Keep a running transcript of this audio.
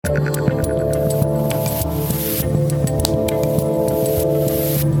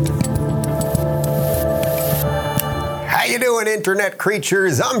internet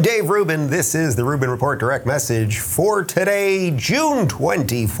creatures. I'm Dave Rubin. This is the Rubin Report Direct Message for today, June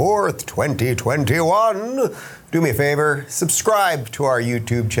 24th, 2021. Do me a favor, subscribe to our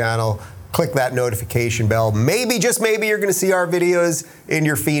YouTube channel. Click that notification bell. Maybe, just maybe, you're going to see our videos in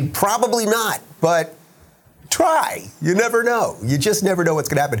your feed. Probably not, but try. You never know. You just never know what's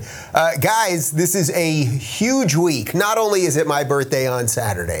going to happen. Guys, this is a huge week. Not only is it my birthday on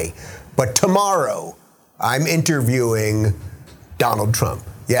Saturday, but tomorrow I'm interviewing Donald Trump.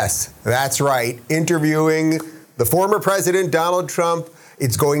 Yes, that's right. Interviewing the former president, Donald Trump.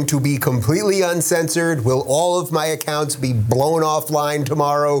 It's going to be completely uncensored. Will all of my accounts be blown offline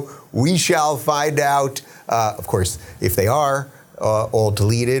tomorrow? We shall find out. Of course, if they are all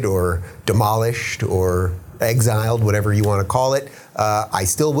deleted or demolished or exiled, whatever you want to call it, I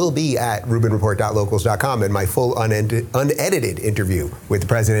still will be at RubinReport.locals.com, and my full unedited interview with the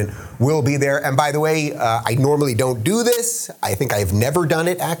president will be there. And by the way, I normally don't do this. I think I've never done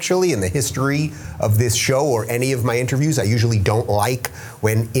it, actually, in the history of this show or any of my interviews. I usually don't like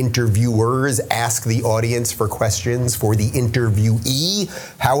when interviewers ask the audience for questions for the interviewee.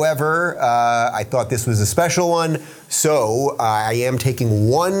 However, I thought this was a special one, so I am taking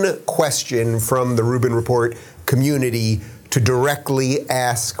one question from the Rubin Report community to directly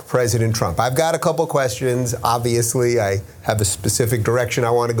ask President Trump. I've got a couple questions. Obviously, I have a specific direction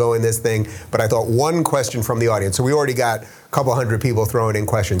I want to go in this thing, but I thought one question from the audience. So we already got a couple hundred people throwing in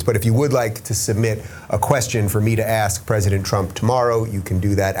questions, but if you would like to submit a question for me to ask President Trump tomorrow, you can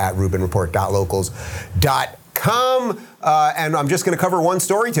do that at RubinReport.locals.com. And I'm just going to cover one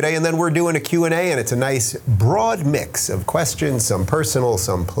story today, and then we're doing a Q&A, and it's a nice broad mix of questions, some personal,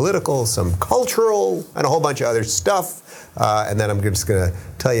 some political, some cultural, and a whole bunch of other stuff. And then I'm just going to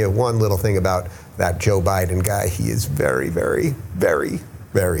tell you one little thing about that Joe Biden guy. He is very, very, very,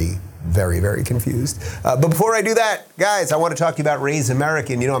 very, very, very confused. But before I do that, guys, I want to talk to you about Raise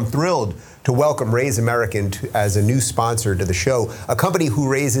American. You know, I'm thrilled to welcome Raise American as a new sponsor to the show, a company who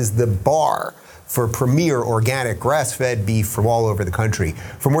raises the bar for premier organic grass-fed beef from all over the country.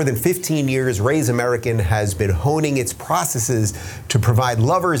 For more than 15 years, Raise American has been honing its processes to provide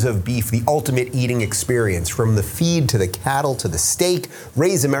lovers of beef the ultimate eating experience. From the feed to the cattle to the steak,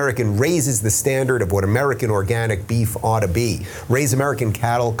 Raise American raises the standard of what American organic beef ought to be. Raise American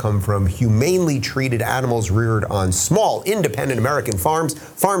cattle come from humanely treated animals reared on small, independent American farms,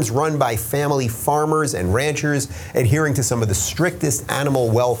 farms run by family farmers and ranchers, adhering to some of the strictest animal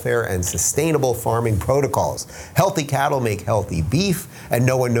welfare and sustainable farming protocols. Healthy cattle make healthy beef, and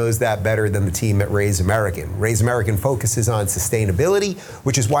no one knows that better than the team at Raise American. Raise American focuses on sustainability,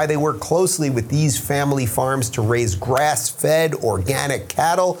 which is why they work closely with these family farms to raise grass-fed organic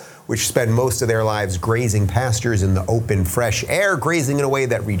cattle, which spend most of their lives grazing pastures in the open, fresh air, grazing in a way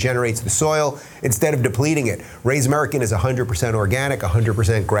that regenerates the soil instead of depleting it. Raise American is 100% organic,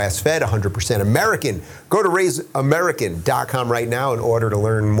 100% grass-fed, 100% American. Go to raiseamerican.com right now in order to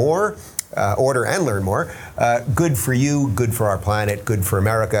learn more. Order and learn more. Good for you, good for our planet, good for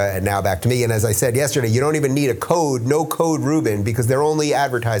America. And now back to me. And as I said yesterday, you don't even need a code, no code Rubin, because they're only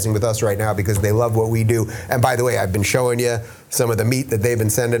advertising with us right now because they love what we do. And by the way, I've been showing you some of the meat that they've been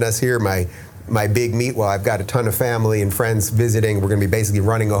sending us here, my big meat. Well, I've got a ton of family and friends visiting. We're going to be basically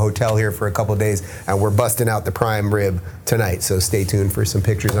running a hotel here for a couple of days, and we're busting out the prime rib tonight. So stay tuned for some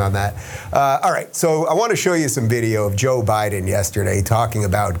pictures on that. All right, so I want to show you some video of Joe Biden yesterday talking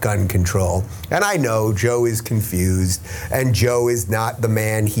about gun control. And I know Joe is confused, and Joe is not the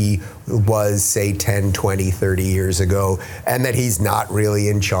man he was, say, 10, 20, 30 years ago, and that he's not really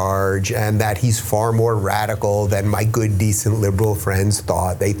in charge, and that he's far more radical than my good, decent liberal friends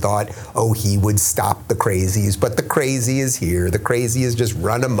thought. They thought, oh, he would stop the crazies, but the crazy is here. The crazy has just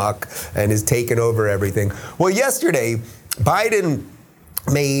run amok and is taking over everything. Well, yesterday, Biden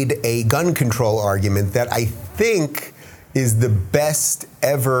made a gun control argument that I think is the best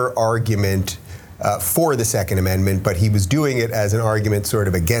ever argument for the Second Amendment, but he was doing it as an argument sort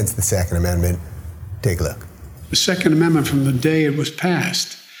of against the Second Amendment. Take a look. The Second Amendment, from the day it was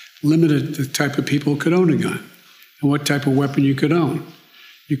passed, limited the type of people who could own a gun and what type of weapon you could own.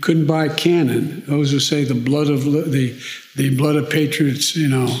 You couldn't buy a cannon. Those who say the blood of patriots, you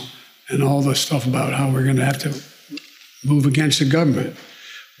know, and all the stuff about how we're going to have to move against the government.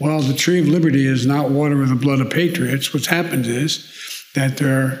 Well, the tree of liberty is not water with the blood of patriots. What's happened is that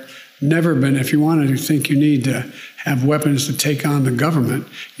there never been, if you wanted to think you need to have weapons to take on the government,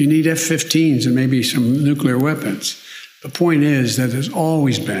 you need F-15s and maybe some nuclear weapons. The point is that there's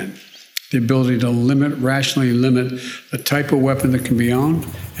always been the ability to rationally limit the type of weapon that can be owned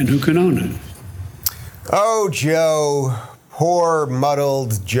and who can own it. Oh, Joe. Poor,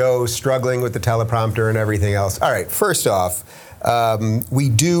 muddled Joe, struggling with the teleprompter and everything else. All right, first off, we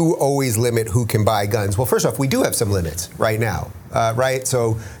do always limit who can buy guns. Well, first off, we do have some limits right now. Right?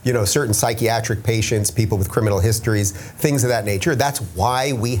 So, certain psychiatric patients, people with criminal histories, things of that nature. That's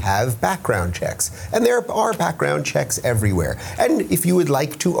why we have background checks. And there are background checks everywhere. And if you would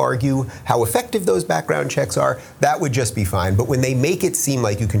like to argue how effective those background checks are, that would just be fine. But when they make it seem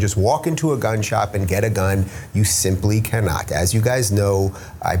like you can just walk into a gun shop and get a gun, you simply cannot. As you guys know,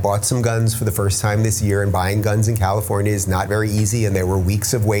 I bought some guns for the first time this year, and buying guns in California is not very easy, and there were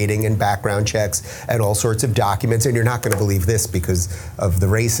weeks of waiting and background checks and all sorts of documents. And you're not going to believe this because of the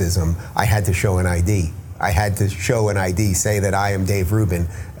racism. I had to show an ID. I had to show an ID, say that I am Dave Rubin,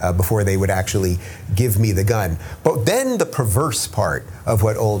 before they would actually give me the gun. But then the perverse part of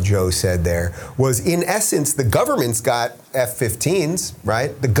what old Joe said there was, in essence, the government's got F-15s,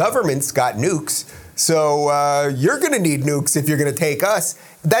 right? The government's got nukes. So you're going to need nukes if you're going to take us.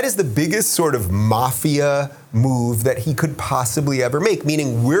 That is the biggest sort of mafia move that he could possibly ever make,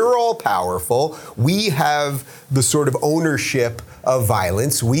 meaning we're all powerful. We have the sort of ownership of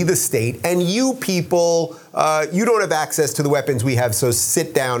violence, we the state, and you people, you don't have access to the weapons we have, so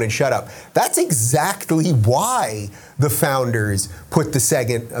sit down and shut up. That's exactly why the founders put the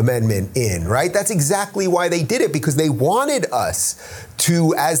Second Amendment in, right? That's exactly why they did it, because they wanted us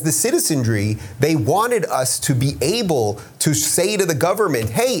to, as the citizenry, they wanted us to be able to say to the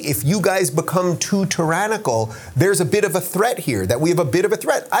government, hey, if you guys become too tyrannical, there's a bit of a threat here, that we have a bit of a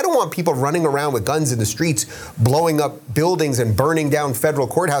threat. I don't want people running around with guns in the streets, blowing up buildings and burning down federal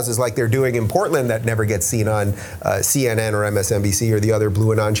courthouses like they're doing in Portland that never gets seen on CNN or MSNBC or the other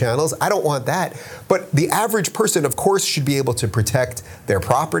Blue Anon channels. I don't want that. But the average person, of course, should be able to protect their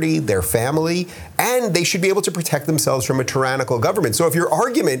property, their family, and they should be able to protect themselves from a tyrannical government. So if your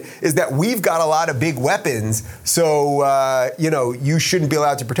argument is that we've got a lot of big weapons, so, you shouldn't be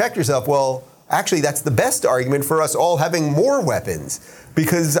allowed to protect yourself, well, actually, that's the best argument for us all having more weapons,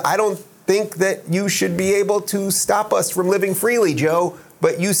 because I don't think that you should be able to stop us from living freely, Joe,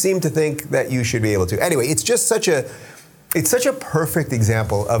 but you seem to think that you should be able to. Anyway, it's just such a perfect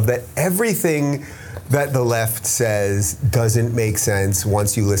example of that everything that the left says doesn't make sense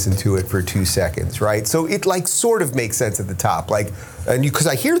once you listen to it for 2 seconds, right? So it sort of makes sense at the top, because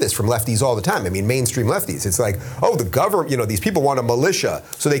I hear this from lefties all the time. I mean, mainstream lefties. It's like, oh, the government, these people want a militia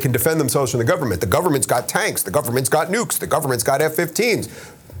so they can defend themselves from the government. The government's got tanks. The government's got nukes. The government's got F-15s.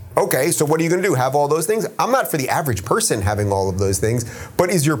 Okay, so what are you going to do? Have all those things? I'm not for the average person having all of those things, but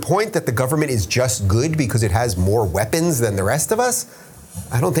is your point that the government is just good because it has more weapons than the rest of us?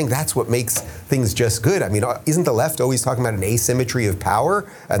 I don't think that's what makes things just good. I mean, isn't the left always talking about an asymmetry of power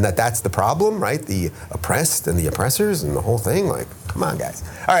and that's the problem, right? The oppressed and the oppressors and the whole thing? Come on, guys.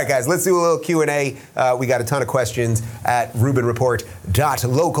 All right, guys, let's do a little Q&A. We got a ton of questions at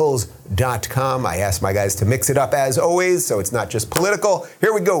RubinReport.locals.com. I asked my guys to mix it up as always, so it's not just political.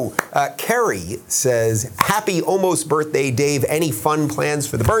 Here we go. Carrie says, happy almost birthday, Dave. Any fun plans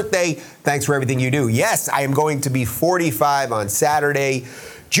for the birthday? Thanks for everything you do. Yes, I am going to be 45 on Saturday,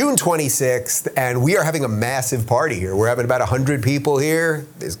 June 26th, and we are having a massive party here. We're having about 100 people here.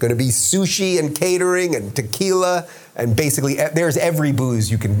 There's going to be sushi and catering and tequila, and basically there's every booze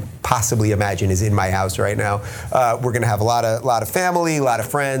you can possibly imagine is in my house right now. We're going to have a lot of family, a lot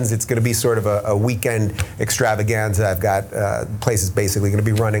of friends. It's going to be sort of a weekend extravaganza. I've got places basically going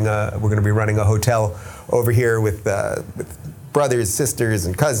to be running we're going to be running a hotel over here with brothers, sisters,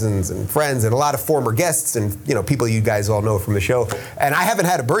 and cousins, and friends, and a lot of former guests, and people you guys all know from the show. And I haven't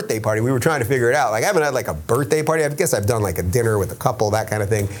had a birthday party. We were trying to figure it out. I haven't had a birthday party. I guess I've done a dinner with a couple, that kind of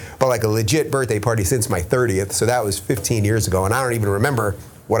thing, but a legit birthday party since my 30th. So that was 15 years ago, and I don't even remember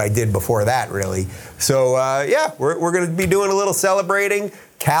what I did before that, really. So yeah, we're going to be doing a little celebrating.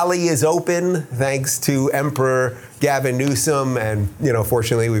 Cali is open thanks to Emperor Gavin Newsom, and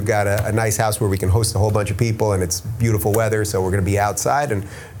fortunately we've got a nice house where we can host a whole bunch of people, and it's beautiful weather, so we're going to be outside and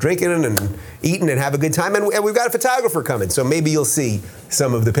drinking and eating and have a good time, and we've got a photographer coming, so maybe you'll see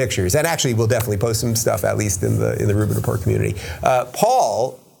some of the pictures, and actually we'll definitely post some stuff, at least in the Rubin Report community.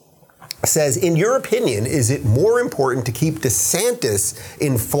 Paul says, in your opinion, is it more important to keep DeSantis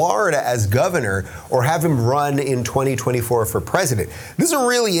in Florida as governor or have him run in 2024 for president? This is a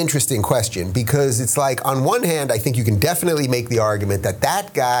really interesting question, because it's on one hand, I think you can definitely make the argument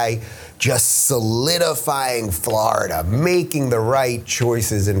that guy just solidifying Florida, making the right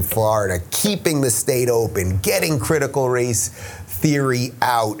choices in Florida, keeping the state open, getting critical race theory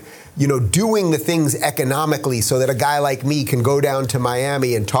out. doing the things economically so that a guy like me can go down to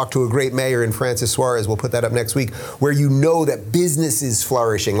Miami and talk to a great mayor in Francis Suarez, we'll put that up next week, where that business is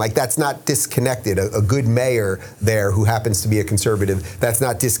flourishing. Like, that's not disconnected. A good mayor there who happens to be a conservative, that's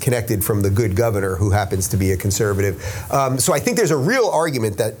not disconnected from the good governor who happens to be a conservative. So I think there's a real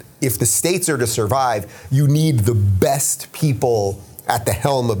argument that if the states are to survive, you need the best people at the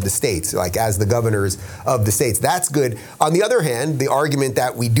helm of the states, like as the governors of the states. That's good. On the other hand, the argument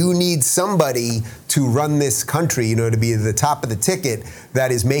that we do need somebody to run this country, to be at the top of the ticket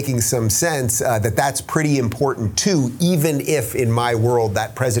that is making some sense, that's pretty important too, even if in my world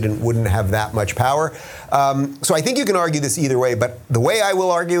that president wouldn't have that much power. So I think you can argue this either way, but the way I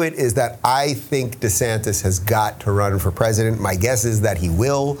will argue it is that I think DeSantis has got to run for president. My guess is that he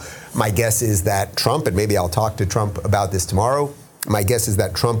will. My guess is that Trump, and maybe I'll talk to Trump about this tomorrow, my guess is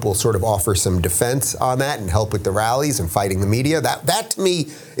that Trump will sort of offer some defense on that and help with the rallies and fighting the media. That to me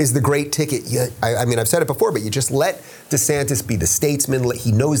is the great ticket. I mean, I've said it before, but you just let DeSantis be the statesman.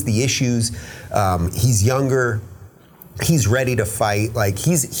 He knows the issues. He's younger. He's ready to fight. Like,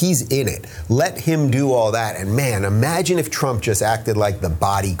 he's in it. Let him do all that. And man, imagine if Trump just acted like the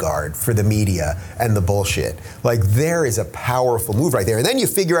bodyguard for the media and the bullshit. Like, there is a powerful move right there. And then you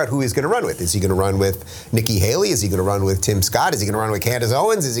figure out who he's going to run with. Is he going to run with Nikki Haley? Is he going to run with Tim Scott? Is he going to run with Candace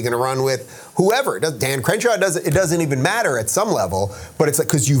Owens? Is he going to run with whoever? Dan Crenshaw? It doesn't even matter at some level. But it's like,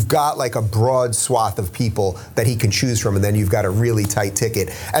 because you've got like a broad swath of people that he can choose from, and then you've got a really tight ticket.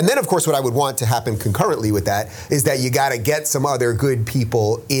 And then, of course, what I would want to happen concurrently with that is that you got to get some other good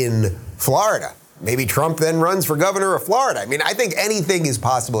people in Florida. Maybe Trump then runs for governor of Florida. I mean, I think anything is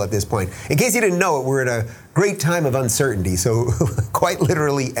possible at this point. In case you didn't know it, we're in a great time of uncertainty, so quite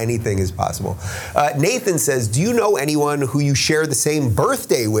literally anything is possible. Nathan says, do you know anyone who you share the same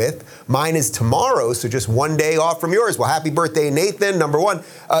birthday with? Mine is tomorrow, so just one day off from yours. Well, happy birthday, Nathan, number one.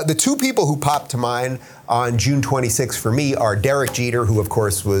 The two people who popped to mind on June 26th for me are Derek Jeter, who of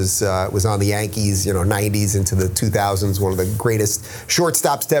course was on the Yankees, 90s into the 2000s, one of the greatest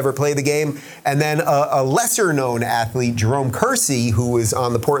shortstops to ever play the game, and then a lesser known athlete, Jerome Kersey, who was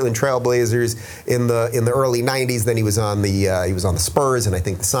on the Portland Trail Blazers in the early 90s. Then he was on the Spurs and I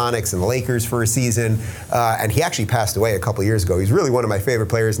think the Sonics and the Lakers for a season, and he actually passed away a couple of years ago. He's really one of my favorite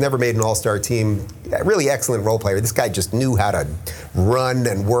players. Never made an all-star team. Really excellent role player. This guy just knew how to run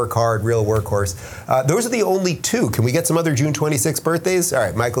and work hard. Real workhorse. Those are the only two. Can we get some other June 26 birthdays? All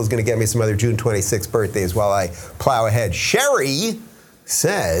right, Michael's going to get me some other June 26 birthdays while I plow ahead. Sherry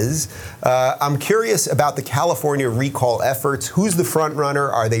says, I'm curious about the California recall efforts. Who's the front runner?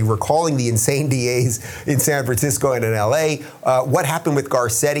 Are they recalling the insane DAs in San Francisco and in LA? What happened with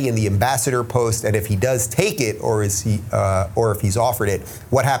Garcetti in the ambassador post? And if he does take it, or if he's offered it,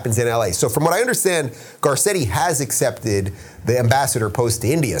 what happens in LA? So from what I understand, Garcetti has accepted the ambassador post to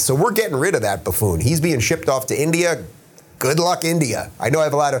India. So we're getting rid of that buffoon. He's being shipped off to India. Good luck, India. I know I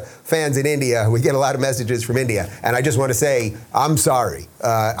have a lot of fans in India. We get a lot of messages from India. And I just want to say, I'm sorry.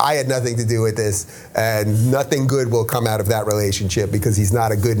 I had nothing to do with this, and nothing good will come out of that relationship because he's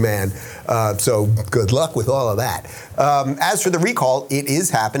not a good man. So good luck with all of that. As for the recall, it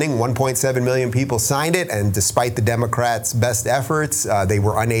is happening. 1.7 million people signed it, and despite the Democrats' best efforts, they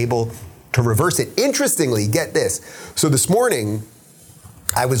were unable to reverse it. Interestingly, get this. So this morning,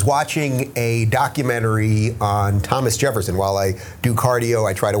 I was watching a documentary on Thomas Jefferson. While I do cardio,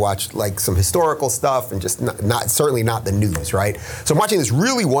 I try to watch like some historical stuff and just certainly not the news, right? So I'm watching this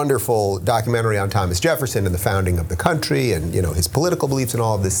really wonderful documentary on Thomas Jefferson and the founding of the country and, his political beliefs and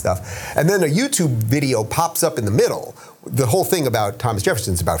all of this stuff. And then a YouTube video pops up in the middle. The whole thing about Thomas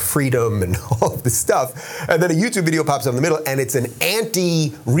Jefferson is about freedom and all of this stuff. And then a YouTube video pops up in the middle, and it's an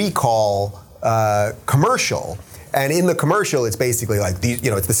anti-recall commercial. And in the commercial, it's basically like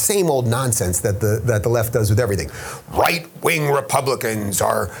it's the same old nonsense that the left does with everything. Right-wing Republicans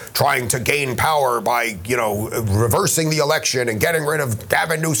are trying to gain power by, reversing the election and getting rid of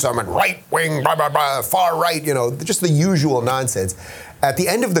Gavin Newsom, and right-wing, blah, blah, blah, far right, just the usual nonsense. At the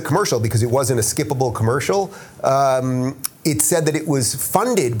end of the commercial, because it wasn't a skippable commercial, it said that it was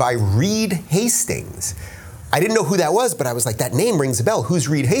funded by Reed Hastings. I didn't know who that was, but I was like, that name rings a bell. Who's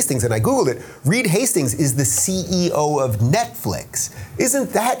Reed Hastings? And I Googled it. Reed Hastings is the CEO of Netflix.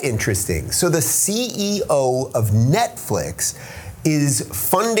 Isn't that interesting? So the CEO of Netflix is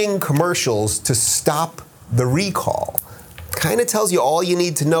funding commercials to stop the recall. Kind of tells you all you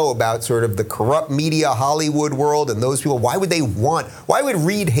need to know about sort of the corrupt media Hollywood world and those people. Why would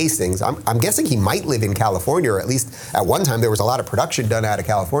Reed Hastings, I'm guessing he might live in California, or at least at one time there was a lot of production done out of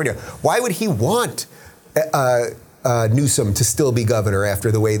California. Why would he want Newsom to still be governor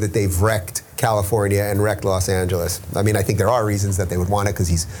after the way that they've wrecked California and wrecked Los Angeles. I mean, I think there are reasons that they would want it because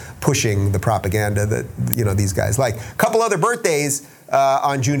he's pushing the propaganda that, these guys like. A couple other birthdays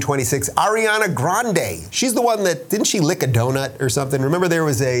on June 26th. Ariana Grande. She's the one that, didn't she lick a donut or something? Remember there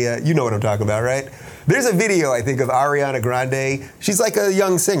was a, you know what I'm talking about, right? There's a video, I think, of Ariana Grande. She's like a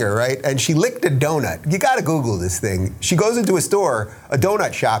young singer, right? And she licked a donut. You gotta Google this thing. She goes into a store, a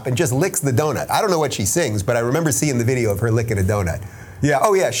donut shop, and just licks the donut. I don't know what she sings, but I remember seeing the video of her licking a donut. Yeah,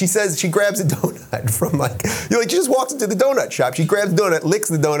 oh yeah, she says she grabs a donut from she just walks into the donut shop. She grabs the donut, licks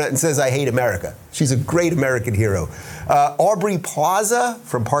the donut, and says, "I hate America." She's a great American hero. Aubrey Plaza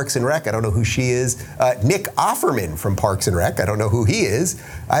from Parks and Rec, I don't know who she is. Nick Offerman from Parks and Rec, I don't know who he is.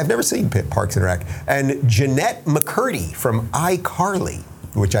 I've never seen Parks and Rec. And Jeanette McCurdy from iCarly,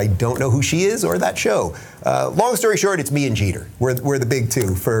 which I don't know who she is or that show. Long story short, it's me and Jeter. We're the big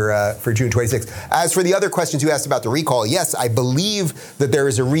two for June 26th. As for the other questions you asked about the recall, yes, I believe that there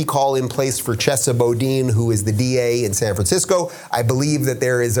is a recall in place for Chesa Boudin, who is the DA in San Francisco. I believe that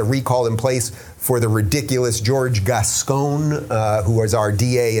there is a recall in place for the ridiculous George Gascon, who was our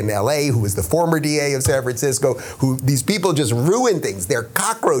DA in LA, who was the former DA of San Francisco, who these people just ruin things. They're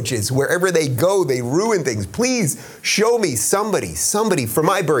cockroaches. Wherever they go, they ruin things. Please show me somebody for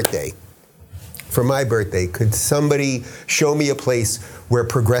my birthday. For my birthday, could somebody show me a place where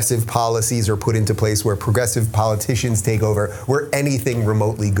progressive policies are put into place, where progressive politicians take over, where anything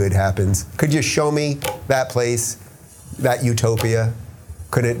remotely good happens? Could you show me that place, that utopia?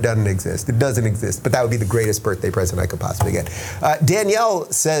 It doesn't exist. It doesn't exist. But that would be the greatest birthday present I could possibly get.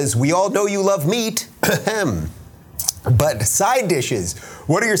 Danielle says, we all know you love meat. But side dishes,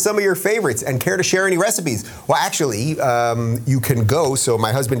 what are some of your favorites, and care to share any recipes? Well, actually, you can go. So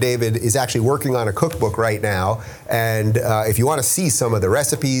my husband David is actually working on a cookbook right now, and if you want to see some of the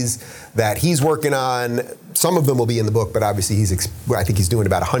recipes that he's working on, some of them will be in the book, but obviously I think he's doing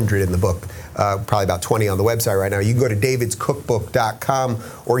about 100 in the book, probably about 20 on the website right now. You can go to davidscookbook.com,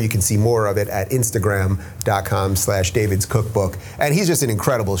 or you can see more of it at instagram.com/davidscookbook. And he's just an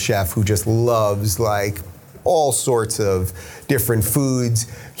incredible chef who just loves all sorts of different foods.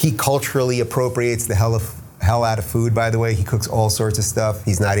 He culturally appropriates the hell out of food, by the way. He cooks all sorts of stuff.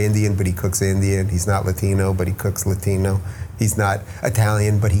 He's not Indian, but he cooks Indian. He's not Latino, but he cooks Latino. He's not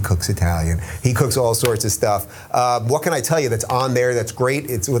Italian, but he cooks Italian. He cooks all sorts of stuff. What can I tell you that's on there that's great?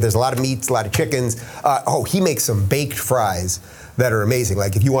 There's a lot of meats, a lot of chickens. He makes some baked fries that are amazing.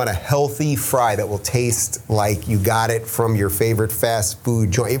 Like if you want a healthy fry that will taste like you got it from your favorite fast food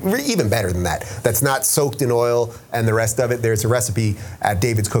joint, even better than that, that's not soaked in oil and the rest of it, there's a recipe at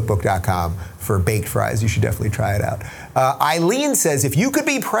davidscookbook.com for baked fries. You should definitely try it out. Eileen says, if you could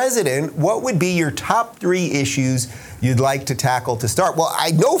be president, what would be your top 3 issues you'd like to tackle to start? Well,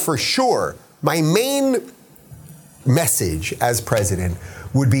 I know for sure my main message as president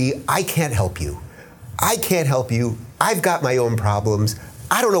would be, I can't help you. I can't help you. I've got my own problems.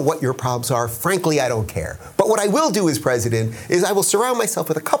 I don't know what your problems are. Frankly, I don't care. But what I will do as president is I will surround myself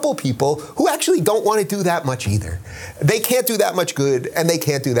with a couple people who actually don't want to do that much either. They can't do that much good, and they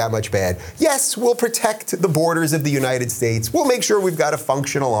can't do that much bad. Yes, we'll protect the borders of the United States. We'll make sure we've got a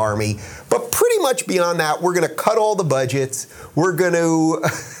functional army. But pretty much beyond that, we're going to cut all the budgets. We're going to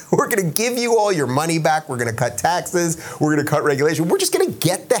give you all your money back. We're going to cut taxes. We're going to cut regulation. We're just going to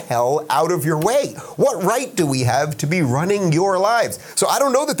get the hell out of your way. What right do we have to be running your lives? So I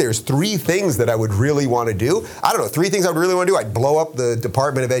don't know that there's 3 things that I would really want to do. I don't know, 3 things I would really want to do. I'd blow up the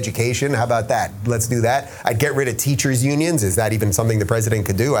Department of Education. How about that? Let's do that. I'd get rid of teachers' unions. Is that even something the president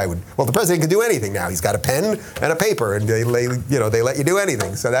could do? Well, the president can do anything now. He's got a pen and a paper, and they let you do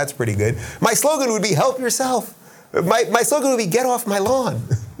anything. So that's pretty good. My slogan would be help yourself. My slogan would be get off my lawn.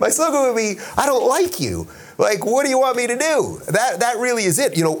 My slogan would be I don't like you. What do you want me to do? That really is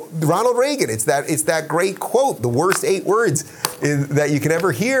it. Ronald Reagan, it's that great quote, the worst 8 words that you can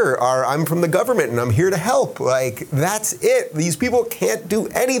ever hear are, I'm from the government and I'm here to help. That's it. These people can't do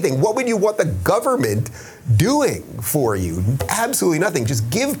anything. What would you want the government doing for you? Absolutely nothing. Just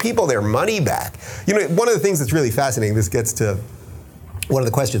give people their money back. One of the things that's really fascinating, this gets to one of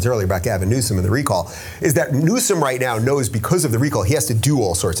the questions earlier about Gavin Newsom and the recall, is that Newsom right now knows because of the recall, he has to do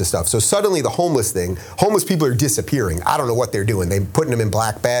all sorts of stuff. So suddenly the homeless people are disappearing. I don't know what they're doing. They're putting them in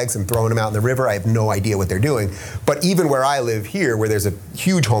black bags and throwing them out in the river. I have no idea what they're doing. But even where I live here, where there's a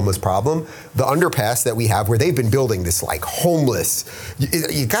huge homeless problem, the underpass that we have where they've been building this homeless,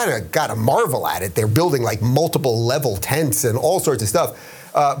 you kind of got to marvel at it. They're building multiple level tents and all sorts of stuff.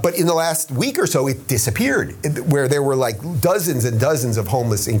 But in the last week or so, it disappeared, where there were like dozens and dozens of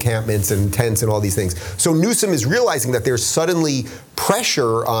homeless encampments and tents and all these things. So Newsom is realizing that there's suddenly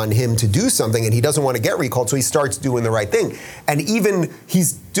pressure on him to do something, and he doesn't want to get recalled, so he starts doing the right thing. And even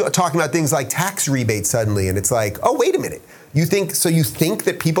he's talking about things like tax rebates suddenly, and it's like, oh, wait a minute. You think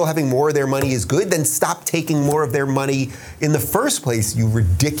that people having more of their money is good? Then stop taking more of their money in the first place, you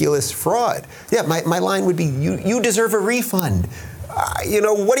ridiculous fraud. Yeah, my line would be, you deserve a refund.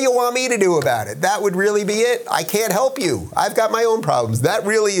 What do you want me to do about it? That would really be it. I can't help you. I've got my own problems. That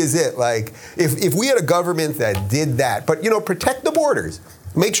really is it. Like, if we had a government that did that, but, protect the borders.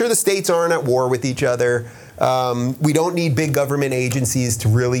 Make sure the states aren't at war with each other. We don't need big government agencies to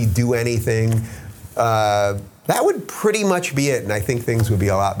really do anything. That would pretty much be it, and I think things would be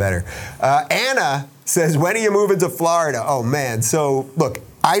a lot better. Anna says, when are you moving to Florida? Oh, man. So, look,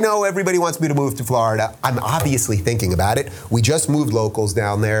 I know everybody wants me to move to Florida. I'm obviously thinking about it. We just moved locals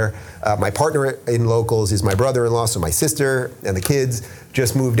down there. My partner in locals is my brother-in-law, so my sister and the kids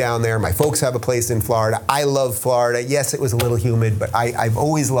just moved down there. My folks have a place in Florida. I love Florida. Yes, it was a little humid, but I've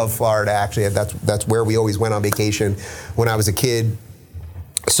always loved Florida. Actually, that's where we always went on vacation when I was a kid.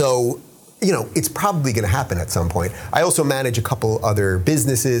 So, it's probably going to happen at some point. I also manage a couple other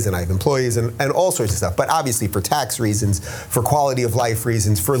businesses, and I have employees and all sorts of stuff. But obviously for tax reasons, for quality of life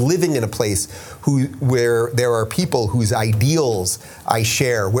reasons, for living in a place where there are people whose ideals I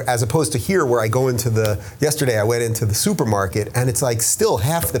share, as opposed to here where I go yesterday I went into the supermarket, and it's like still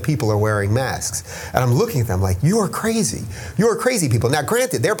half the people are wearing masks. And I'm looking at them like, you're crazy. You're crazy people. Now,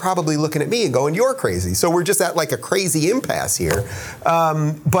 granted, they're probably looking at me and going, you're crazy. So we're just at like a crazy impasse here.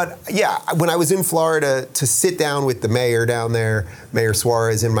 But yeah, when I was in Florida to sit down with the mayor down there, Mayor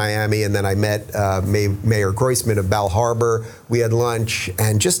Suarez in Miami, and then I met Mayor Groisman of Bal Harbor. We had lunch,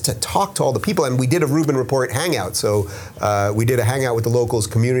 and just to talk to all the people, and we did a Rubin Report hangout. So we did a hangout with the locals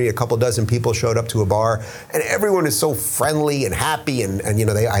community. A couple dozen people showed up to a bar, and everyone is so friendly and happy. And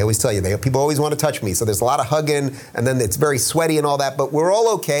I always tell you, people always want to touch me. So there's a lot of hugging, and then it's very sweaty and all that. But we're all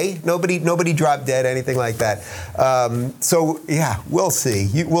okay. Nobody dropped dead, anything like that. So yeah, we'll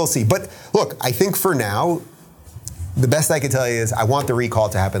see. We'll see. But look, I think for now, the best I can tell you is I want the recall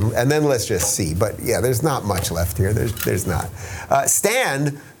to happen, and then let's just see. But yeah, there's not much left here. There's not.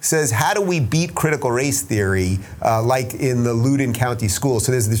 Stan says, how do we beat critical race theory like in the Loudoun County schools?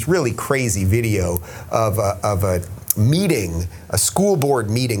 So there's this really crazy video of a meeting, a school board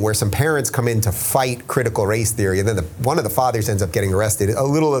meeting, where some parents come in to fight critical race theory, and then one of the fathers ends up getting arrested.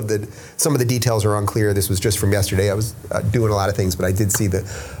 Some of the details are unclear. This was just from yesterday. I was doing a lot of things, but I did see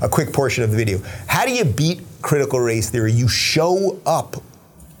a quick portion of the video. How do you beat critical race theory? You show up,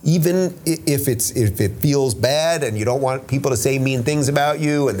 even if it feels bad, and you don't want people to say mean things about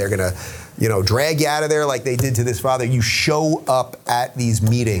you, and they're gonna, drag you out of there like they did to this father. You show up at these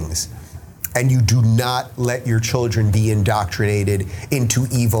meetings, and you do not let your children be indoctrinated into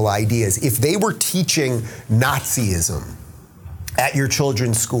evil ideas. If they were teaching Nazism at your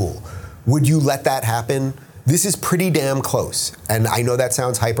children's school, would you let that happen? This is pretty damn close. And I know that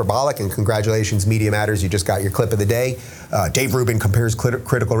sounds hyperbolic, and congratulations, Media Matters, you just got your clip of the day. Dave Rubin compares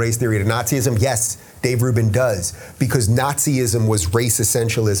critical race theory to Nazism. Yes, Dave Rubin does, because Nazism was race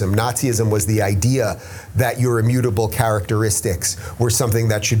essentialism. Nazism was the idea that your immutable characteristics were something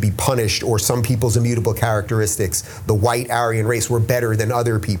that should be punished, or some people's immutable characteristics, the white Aryan race, were better than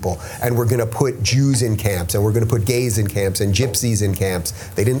other people. And we're going to put Jews in camps, and we're going to put gays in camps, and gypsies in camps.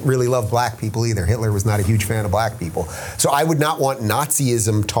 They didn't really love black people either. Hitler was not a huge fan of black people. So I would not want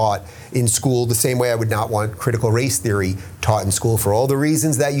Nazism taught in school the same way I would not want critical race theory taught in school, for all the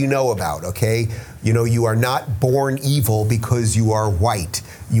reasons that you know about, okay? You are not born evil because you are white.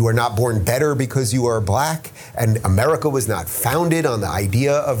 You are not born better because you are black, and America was not founded on the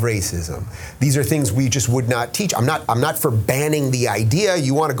idea of racism. These are things we just would not teach. I'm not for banning the idea.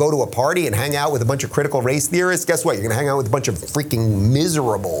 You want to go to a party and hang out with a bunch of critical race theorists? Guess what? You're going to hang out with a bunch of freaking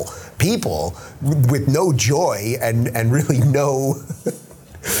miserable people with no joy and really no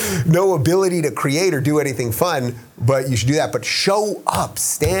ability to create or do anything fun, but you should do that. But show up,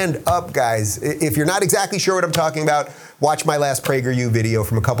 stand up, guys. If you're not exactly sure what I'm talking about, watch my last PragerU video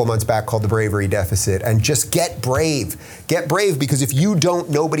from a couple months back called The Bravery Deficit, and just get brave. Get brave, because if you don't,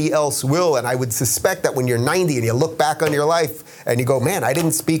 nobody else will. And I would suspect that when you're 90 and you look back on your life and you go, man, I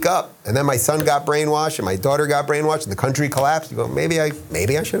didn't speak up, and then my son got brainwashed and my daughter got brainwashed and the country collapsed, you go, maybe I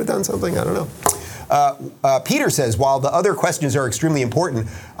should have done something, I don't know. Peter says, while the other questions are extremely important,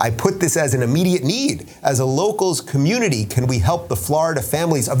 I put this as an immediate need. As a locals community, can we help the Florida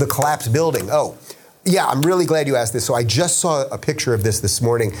families of the collapsed building? Oh, Yeah, I'm really glad you asked this. So I just saw a picture of this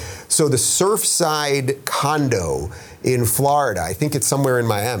morning. So the Surfside condo in Florida, I think it's somewhere in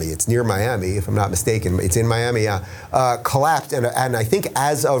Miami. It's near Miami, if I'm not mistaken. It's in Miami, yeah. Collapsed, and I think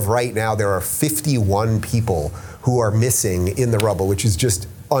as of right now, there are 51 people who are missing in the rubble, which is just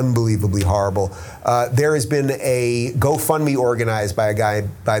unbelievably horrible. There has been a GoFundMe organized by a guy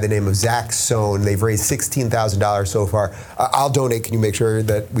by the name of Zach Sohn. They've raised $16,000 so far. I'll donate. Can you make sure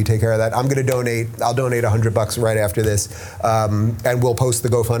that we take care of that? I'm going to donate. I'll donate $100 right after this, and we'll post the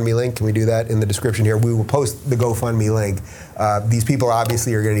GoFundMe link. Can we do that in the description here? We will post the GoFundMe link. These people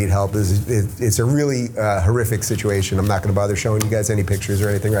obviously are going to need help. It's a really horrific situation. I'm not going to bother showing you guys any pictures or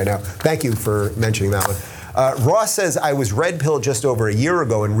anything right now. Thank you for mentioning that one. Ross says, I was red-pilled just over a year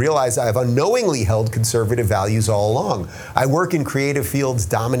ago and realized I have unknowingly held conservative values all along. I work in creative fields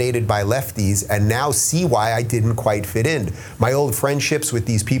dominated by lefties and now see why I didn't quite fit in. My old friendships with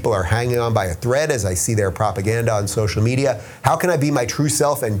these people are hanging on by a thread as I see their propaganda on social media. How can I be my true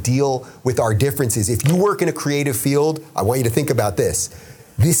self and deal with our differences? If you work in a creative field, I want you to think about this.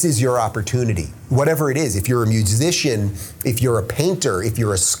 This is your opportunity, whatever it is. If you're a musician, if you're a painter, if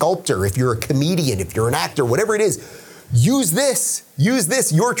you're a sculptor, if you're a comedian, if you're an actor, whatever it is, use this. Use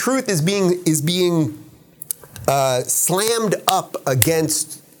this. Your truth is being slammed up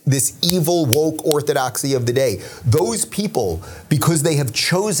against this evil woke orthodoxy of the day. Those people, because they have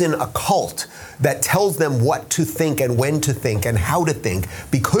chosen a cult that tells them what to think and when to think and how to think,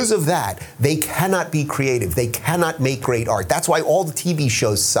 because of that, they cannot be creative. They cannot make great art. That's why all the TV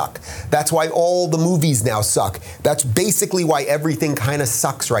shows suck. That's why all the movies now suck. That's basically why everything kind of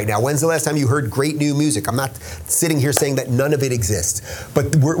sucks right now. When's the last time you heard great new music? I'm not sitting here saying that none of it exists,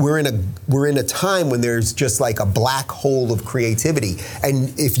 but we're in a time when there's just like a black hole of creativity.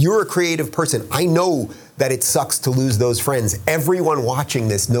 And if you're a creative person, I know that it sucks to lose those friends. Everyone watching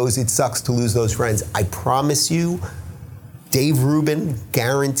this knows it sucks to lose those friends. I promise you, Dave Rubin,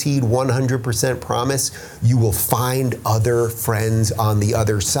 guaranteed 100% promise, you will find other friends on the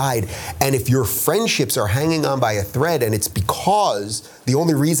other side. And if your friendships are hanging on by a thread and it's because the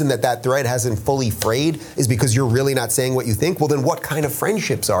only reason that thread hasn't fully frayed is because you're really not saying what you think, well then what kind of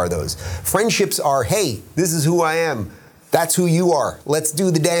friendships are those? Friendships are, hey, this is who I am. That's who you are. Let's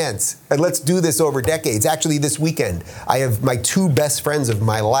do the dance. And let's do this over decades. Actually, this weekend, I have my two best friends of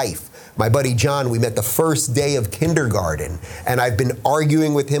my life. My buddy John, we met the first day of kindergarten, and I've been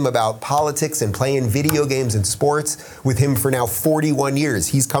arguing with him about politics and playing video games and sports with him for now 41 years.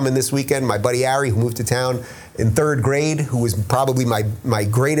 He's coming this weekend. My buddy Ari, who moved to town in third grade, who was probably my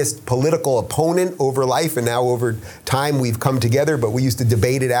greatest political opponent over life, and now over time we've come together, but we used to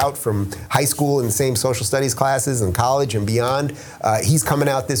debate it out from high school in the same social studies classes and college and beyond. He's coming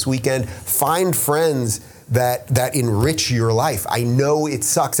out this weekend. Find friends that enrich your life. I know it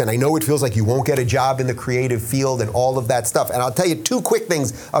sucks, and I know it feels like you won't get a job in the creative field and all of that stuff. And I'll tell you two quick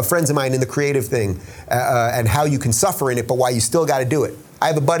things of friends of mine in the creative thing and how you can suffer in it, but why you still got to do it. I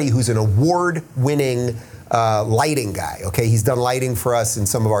have a buddy who's an award-winning lighting guy, okay? He's done lighting for us in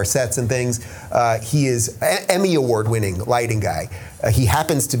some of our sets and things. He is Emmy award-winning lighting guy. He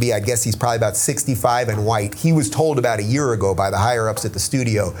happens to be, I guess he's probably about 65 and white. He was told about a year ago by the higher-ups at the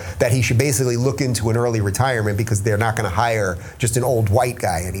studio that he should basically look into an early retirement because they're not going to hire just an old white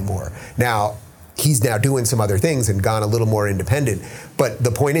guy anymore. Now, he's now doing some other things and gone a little more independent. But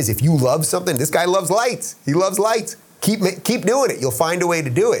the point is, if you love something, this guy loves lights. He loves lights. Keep doing it. You'll find a way to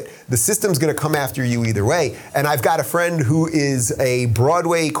do it. The system's going to come after you either way. And I've got a friend who is a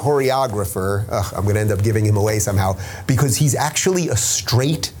Broadway choreographer. I'm going to end up giving him away somehow because he's actually a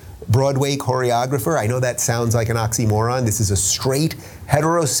straight Broadway choreographer. I know that sounds like an oxymoron. This is a straight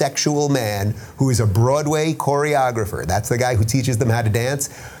heterosexual man who is a Broadway choreographer. That's the guy who teaches them how to dance.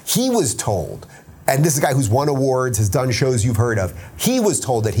 He was told, and this is a guy who's won awards, has done shows you've heard of. He was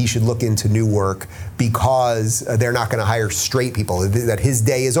told that he should look into new work because they're not going to hire straight people, that his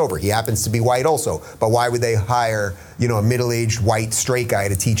day is over. He happens to be white also, but why would they hire, a middle-aged white straight guy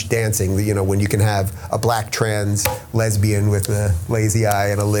to teach dancing, when you can have a black trans lesbian with a lazy eye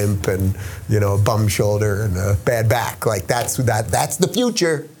and a limp and, a bum shoulder and a bad back. Like that's the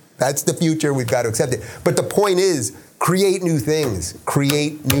future. That's the future. We've got to accept it. But the point is, create new things.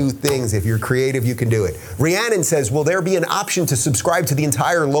 Create new things. If you're creative, you can do it. Rhiannon says, will there be an option to subscribe to the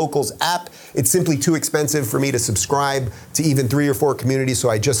entire Locals app? It's simply too expensive for me to subscribe to even 3 or 4 communities, so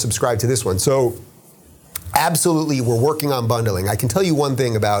I just subscribed to this one. So absolutely, we're working on bundling. I can tell you one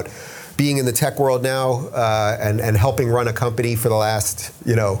thing about being in the tech world now and helping run a company for the last,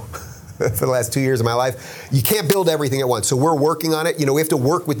 for the last 2 years of my life. You can't build everything at once. So we're working on it. We have to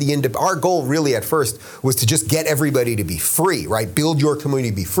work with our goal really at first was to just get everybody to be free, right? Build your community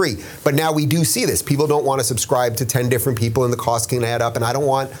to be free. But now we do see this. People don't want to subscribe to 10 different people and the cost can add up. And I don't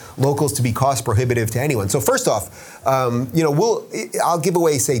want locals to be cost prohibitive to anyone. So first off, I'll give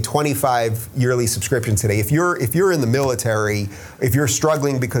away, say, 25 yearly subscriptions today. If you're in the military, if you're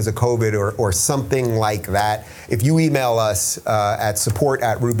struggling because of COVID or something like that, if you email us at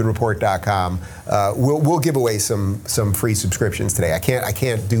support@rubinreport.com, we'll give away some free subscriptions today. I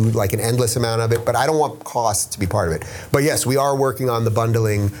can't do like an endless amount of it, but I don't want costs to be part of it. But yes, we are working on the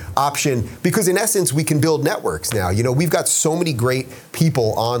bundling option because in essence we can build networks now. We've got so many great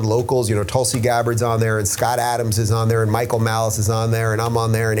people on locals. Tulsi Gabbard's on there and Scott Adams is on there and Michael Malice is on there and I'm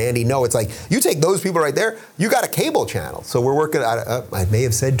on there and Andy No. It's like you take those people right there, you got a cable channel. So we're working on, I may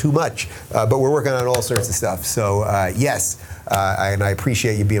have said too much, but we're working on all sorts of stuff. So yes, and I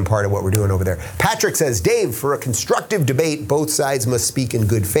appreciate you being part of what we're doing over there. Patrick says, Dave, for a constructive debate, both sides must speak in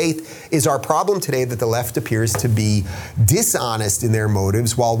good faith. Is our problem today that the left appears to be dishonest in their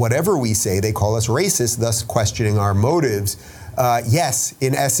motives, while whatever we say, they call us racist, thus questioning our motives? Yes,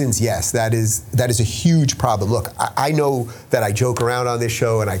 in essence, yes. That is a huge problem. Look, I know that I joke around on this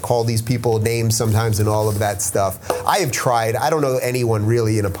show and I call these people names sometimes and all of that stuff. I have tried. I don't know anyone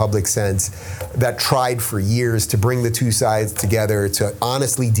really in a public sense that tried for years to bring the two sides together to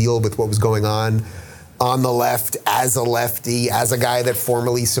honestly deal with what was going on the left, as a lefty, as a guy that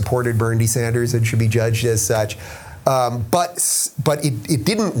formerly supported Bernie Sanders and should be judged as such. But it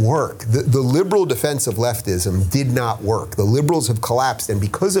didn't work. The liberal defense of leftism did not work. The liberals have collapsed, and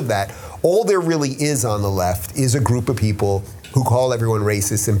because of that, all there really is on the left is a group of people who call everyone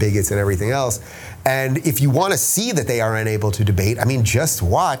racist and bigots and everything else. And if you want to see that they are unable to debate, just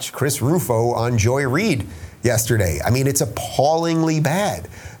watch Chris Rufo on Joy Reid yesterday. It's appallingly bad.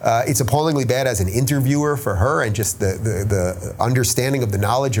 It's appallingly bad as an interviewer for her and just the understanding of the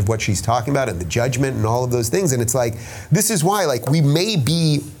knowledge of what she's talking about and the judgment and all of those things. And it's like, this is why, we may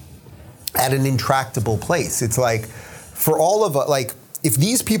be at an intractable place. It's like, for all of us, if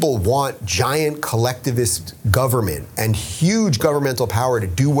these people want giant collectivist government and huge governmental power to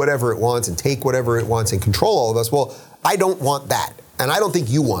do whatever it wants and take whatever it wants and control all of us, well, I don't want that. And I don't think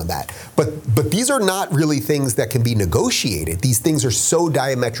you want that. But these are not really things that can be negotiated. These things are so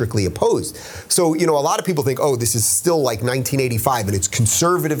diametrically opposed. So, a lot of people think, oh, this is still like 1985 and it's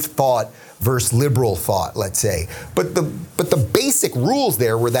conservative thought versus liberal thought, let's say. But the basic rules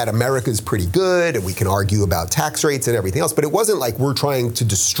there were that America's pretty good and we can argue about tax rates and everything else, but it wasn't like we're trying to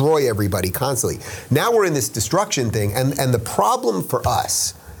destroy everybody constantly. Now we're in this destruction thing, and the problem for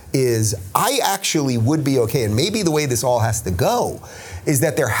us is I actually would be okay, and maybe the way this all has to go is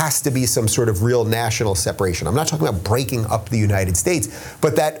that there has to be some sort of real national separation. I'm not talking about breaking up the United States,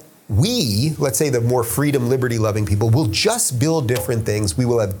 but that we, let's say the more freedom, liberty-loving people, will just build different things. We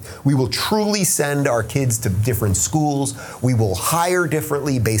will truly send our kids to different schools. We will hire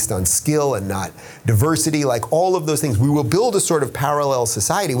differently based on skill and not diversity, like all of those things. We will build a sort of parallel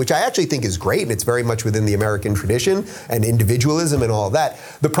society, which I actually think is great, and it's very much within the American tradition and individualism and all of that.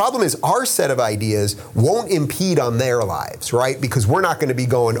 The problem is our set of ideas won't impede on their lives, right? Because we're not going to be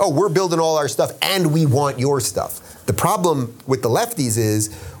going, oh, we're building all our stuff and we want your stuff. The problem with the lefties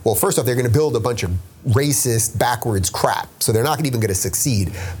is, well, first off, they're going to build a bunch of racist, backwards crap. So they're not even going to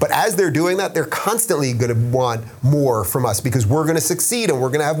succeed. But as they're doing that, they're constantly going to want more from us because we're going to succeed and we're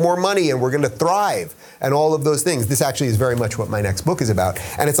going to have more money and we're going to thrive and all of those things. This actually is very much what my next book is about.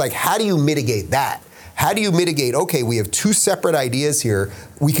 And it's like, how do you mitigate that? How do you mitigate, okay, we have two separate ideas here.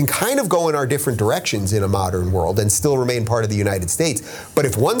 We can kind of go in our different directions in a modern world and still remain part of the United States. But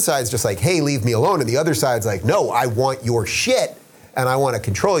if one side's just like, hey, leave me alone, and the other side's like, no, I want your shit and I want to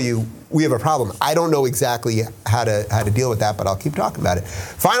control you, we have a problem. I don't know exactly how to deal with that, but I'll keep talking about it.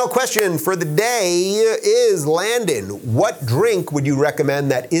 Final question for the day is, Landon, what drink would you recommend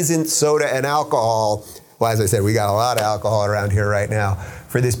that isn't soda and alcohol? Well, as I said, we got a lot of alcohol around here right now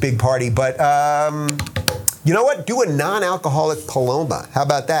for this big party, but you know what? Do a non-alcoholic Paloma. How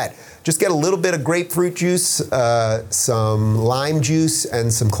about that? Just get a little bit of grapefruit juice, some lime juice,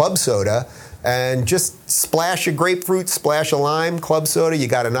 and some club soda, and just splash a grapefruit, splash a lime, club soda. You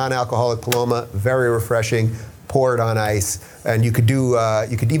got a non-alcoholic Paloma, very refreshing. Pour it on ice, and you could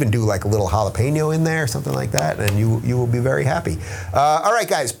even do like a little jalapeno in there, something like that, and you will be very happy. All right,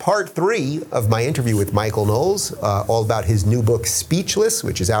 guys, part 3 of my interview with Michael Knowles, all about his new book, Speechless,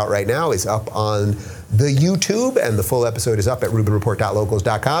 which is out right now, is up on the YouTube, and the full episode is up at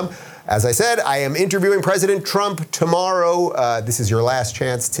RubinReport.locals.com. As I said, I am interviewing President Trump tomorrow. This is your last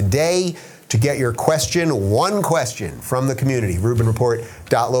chance today to get your one question from the community,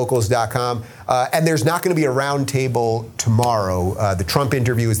 RubinReport.locals.com. And there's not going to be a roundtable tomorrow. The Trump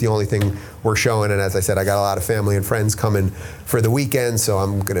interview is the only thing we're showing. And as I said, I got a lot of family and friends coming for the weekend, so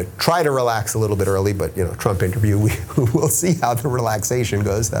I'm going to try to relax a little bit early. But, Trump interview, we'll see how the relaxation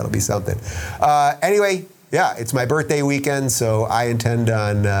goes. That'll be something. Anyway, yeah, it's my birthday weekend, so I intend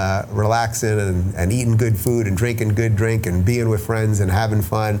on relaxing and eating good food and drinking good drink and being with friends and having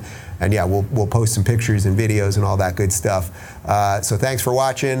fun. And yeah, we'll post some pictures and videos and all that good stuff. So thanks for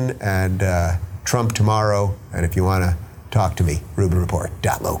watching, and Trump tomorrow. And if you want to talk to me,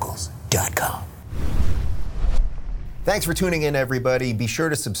 RubinReport.locals.com. Thanks for tuning in, everybody. Be sure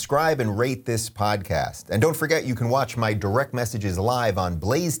to subscribe and rate this podcast. And don't forget, you can watch my direct messages live on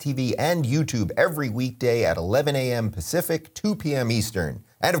Blaze TV and YouTube every weekday at 11 a.m. Pacific, 2 p.m. Eastern.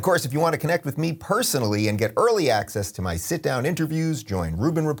 And of course, if you want to connect with me personally and get early access to my sit-down interviews, join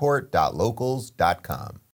RubinReport.locals.com.